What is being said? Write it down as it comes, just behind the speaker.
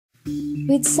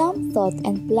With some thought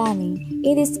and planning,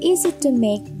 it is easy to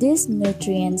make these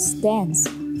nutrients-dense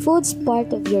foods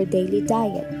part of your daily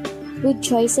diet. With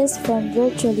choices from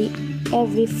virtually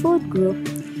every food group,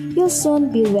 you'll soon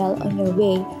be well on your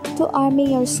way to arming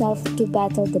yourself to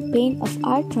battle the pain of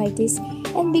arthritis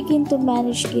and begin to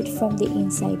manage it from the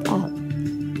inside out.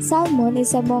 Salmon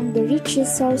is among the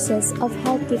richest sources of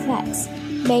healthy fats,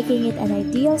 making it an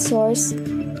ideal source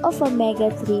of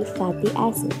omega-3 fatty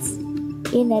acids.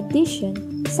 In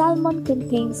addition, salmon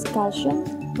contains calcium,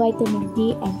 vitamin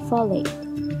D, and folate.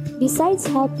 Besides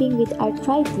helping with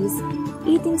arthritis,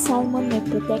 eating salmon may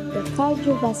protect the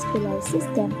cardiovascular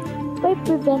system by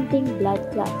preventing blood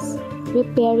clots,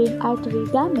 repairing artery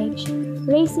damage,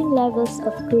 raising levels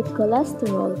of good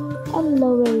cholesterol, and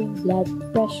lowering blood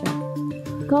pressure.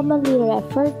 Commonly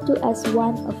referred to as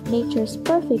one of nature's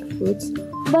perfect foods,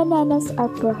 bananas are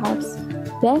perhaps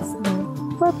best known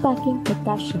for packing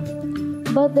potassium,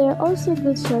 but they are also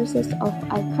good sources of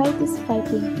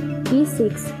arthritis-fighting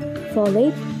B6,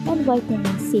 folate, and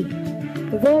vitamin C.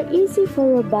 They are easy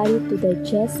for your body to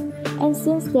digest, and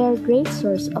since they are a great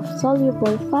source of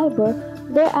soluble fiber,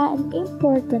 they are an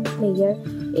important player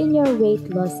in your weight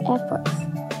loss efforts,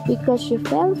 because you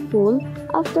feel full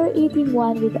after eating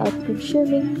one without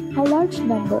consuming a large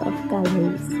number of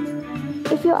calories.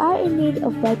 If you are in need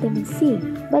of vitamin C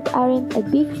but aren't a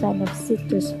big fan of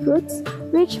citrus fruits,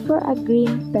 reach for a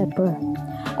green pepper.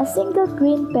 A single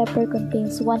green pepper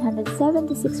contains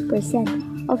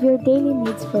 176% of your daily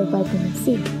needs for vitamin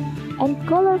C, and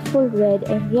colorful red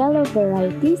and yellow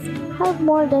varieties have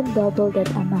more than double that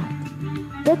amount.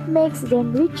 That makes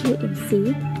them richer in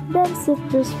C than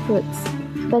citrus fruits.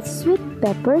 But sweet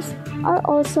peppers are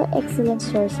also excellent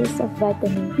sources of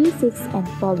vitamin B6 and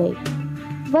folate.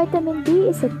 Vitamin D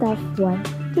is a tough one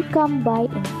to come by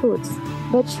in foods,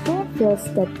 but shrimp fills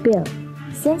that bill,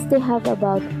 since they have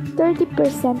about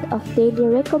 30% of daily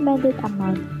recommended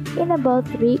amount in about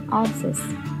 3 ounces,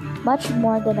 much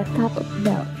more than a cup of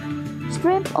milk.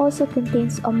 Shrimp also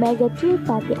contains omega-3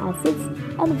 fatty acids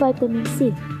and vitamin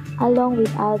C, along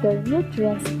with other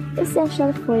nutrients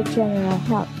essential for general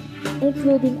health,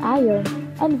 including iron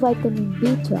and vitamin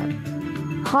B12.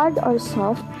 Hard or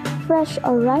soft, fresh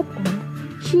or ripened,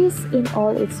 cheese in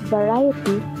all its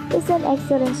variety is an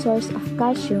excellent source of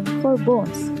calcium for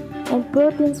bones and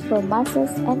proteins for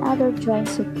muscles and other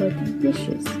joint-supporting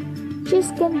tissues.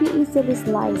 Cheese can be easily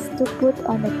sliced to put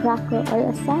on a cracker or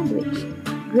a sandwich,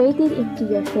 grated into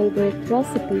your favorite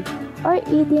recipe, or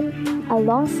eaten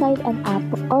alongside an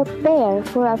apple or pear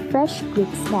for a fresh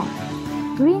quick snack.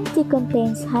 Green tea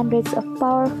contains hundreds of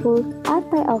powerful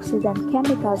antioxidant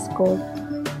chemicals called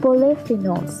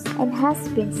polyphenols and has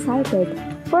been cited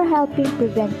for helping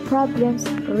prevent problems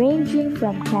ranging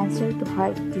from cancer to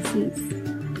heart disease.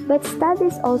 But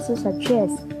studies also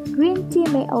suggest green tea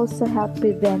may also help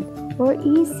prevent or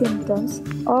ease symptoms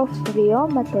of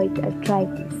rheumatoid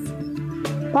arthritis.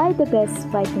 Buy the best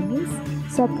vitamins,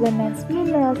 supplements,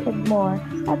 minerals, and more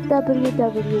at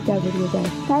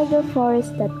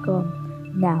www.tigerforest.com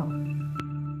now.